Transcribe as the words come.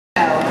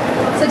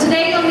So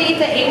today you'll meet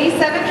the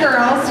 87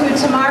 girls who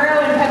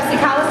tomorrow in Pepsi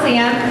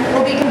Coliseum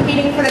will be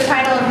competing for the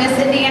title of Miss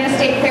Indiana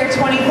State Fair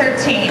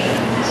 2013.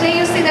 Today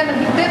you'll see them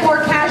in a bit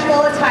more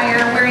casual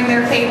attire, wearing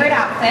their favorite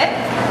outfit.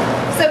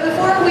 So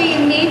before we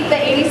meet the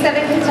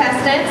 87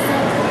 contestants,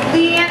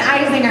 Leanne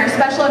Eisinger,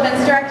 Special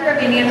Events Director of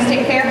the Indiana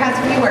State Fair, has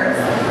a few words.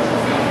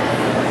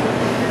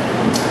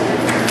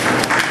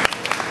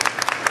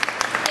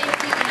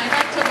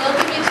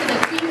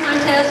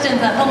 And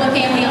the Home of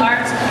Family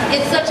Arts.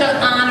 It's such an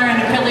honor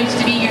and a privilege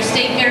to be your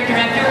State Fair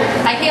Director.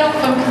 I hail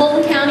from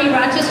Cologne County,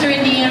 Rochester,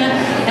 Indiana,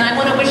 and I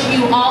want to wish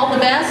you all the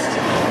best.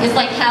 It's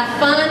like have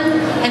fun,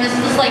 and it's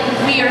just like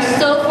we are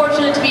so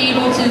fortunate to be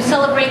able to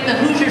celebrate the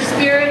Hoosier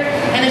spirit,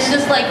 and it's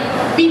just like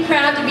be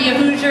proud to be a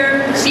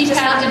Hoosier, be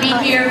proud to be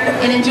here,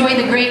 and enjoy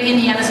the great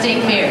Indiana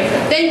State Fair.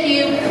 Thank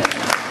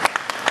you.